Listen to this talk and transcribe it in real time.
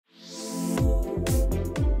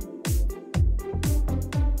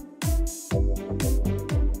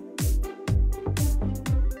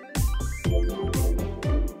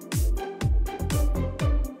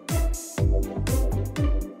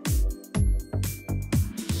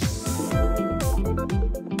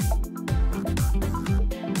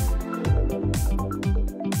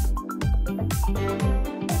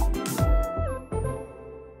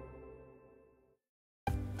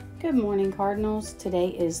morning, Cardinals. Today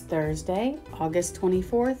is Thursday, August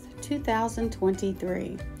 24th,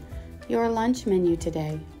 2023. Your lunch menu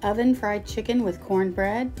today: oven fried chicken with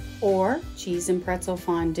cornbread or cheese and pretzel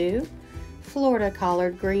fondue, Florida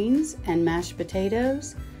collard greens and mashed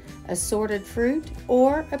potatoes, assorted fruit,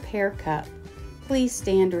 or a pear cup. Please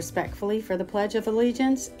stand respectfully for the Pledge of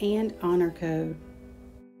Allegiance and Honor Code.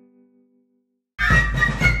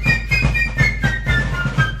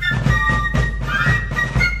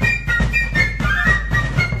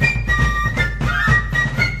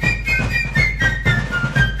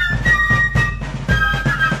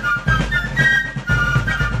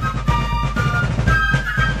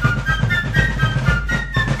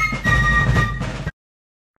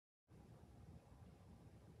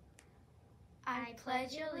 I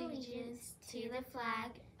pledge allegiance to the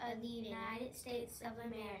flag of the United States of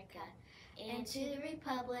America and to the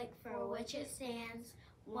republic for which it stands,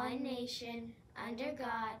 one nation, under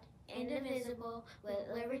God, indivisible, with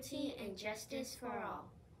liberty and justice for all.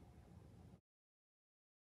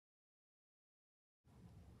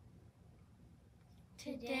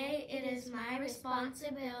 Today it is my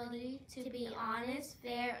responsibility to be honest,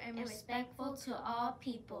 fair, and respectful to all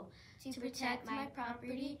people, to protect my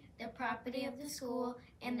property, the property of the school,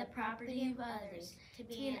 and the property of others, to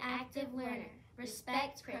be an active learner,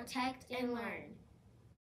 respect, protect, and learn.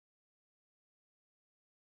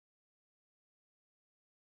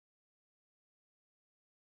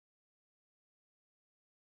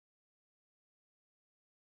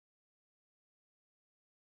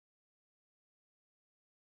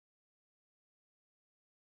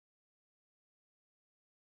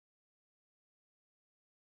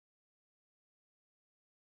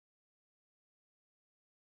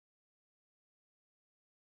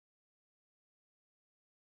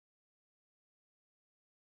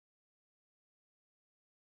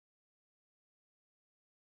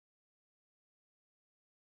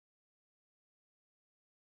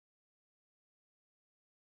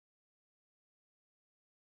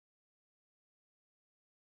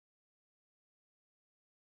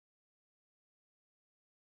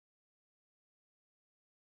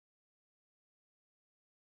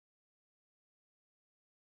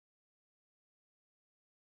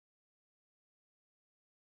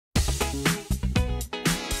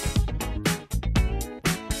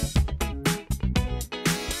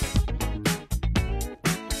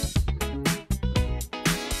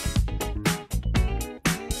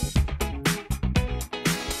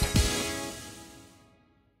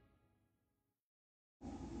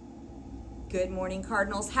 Good morning,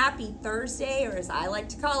 Cardinals. Happy Thursday, or as I like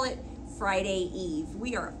to call it, Friday Eve.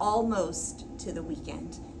 We are almost to the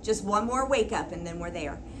weekend. Just one more wake up and then we're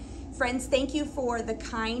there. Friends, thank you for the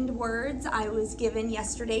kind words I was given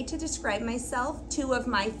yesterday to describe myself. Two of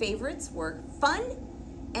my favorites were fun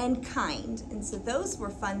and kind. And so those were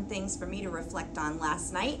fun things for me to reflect on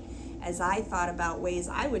last night as I thought about ways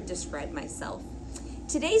I would describe myself.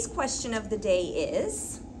 Today's question of the day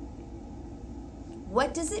is,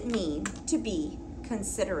 what does it mean to be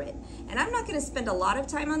considerate? And I'm not going to spend a lot of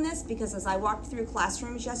time on this because as I walked through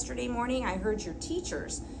classrooms yesterday morning, I heard your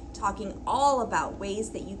teachers talking all about ways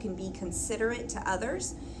that you can be considerate to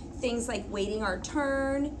others. Things like waiting our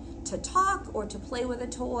turn to talk or to play with a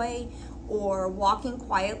toy, or walking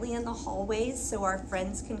quietly in the hallways so our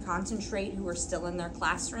friends can concentrate who are still in their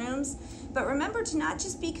classrooms. But remember to not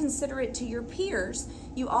just be considerate to your peers,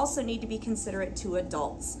 you also need to be considerate to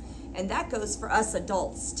adults. And that goes for us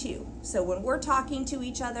adults too. So when we're talking to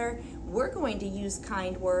each other, we're going to use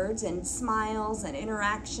kind words and smiles and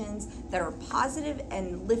interactions that are positive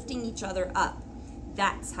and lifting each other up.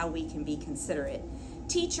 That's how we can be considerate.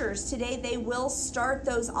 Teachers, today they will start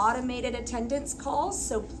those automated attendance calls,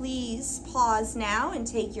 so please pause now and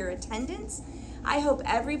take your attendance. I hope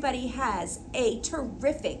everybody has a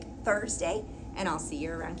terrific Thursday, and I'll see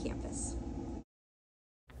you around campus.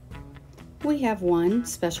 We have one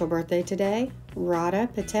special birthday today, Radha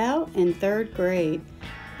Patel in 3rd grade.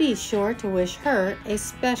 Be sure to wish her a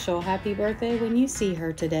special happy birthday when you see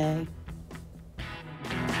her today.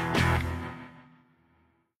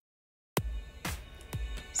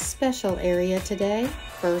 Special area today,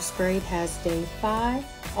 1st grade has day 5,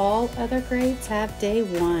 all other grades have day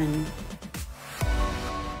 1.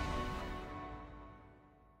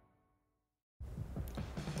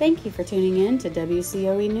 Thank you for tuning in to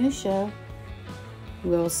WCOE News Show.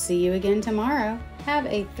 We'll see you again tomorrow. Have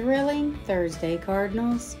a thrilling Thursday,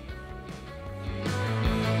 Cardinals.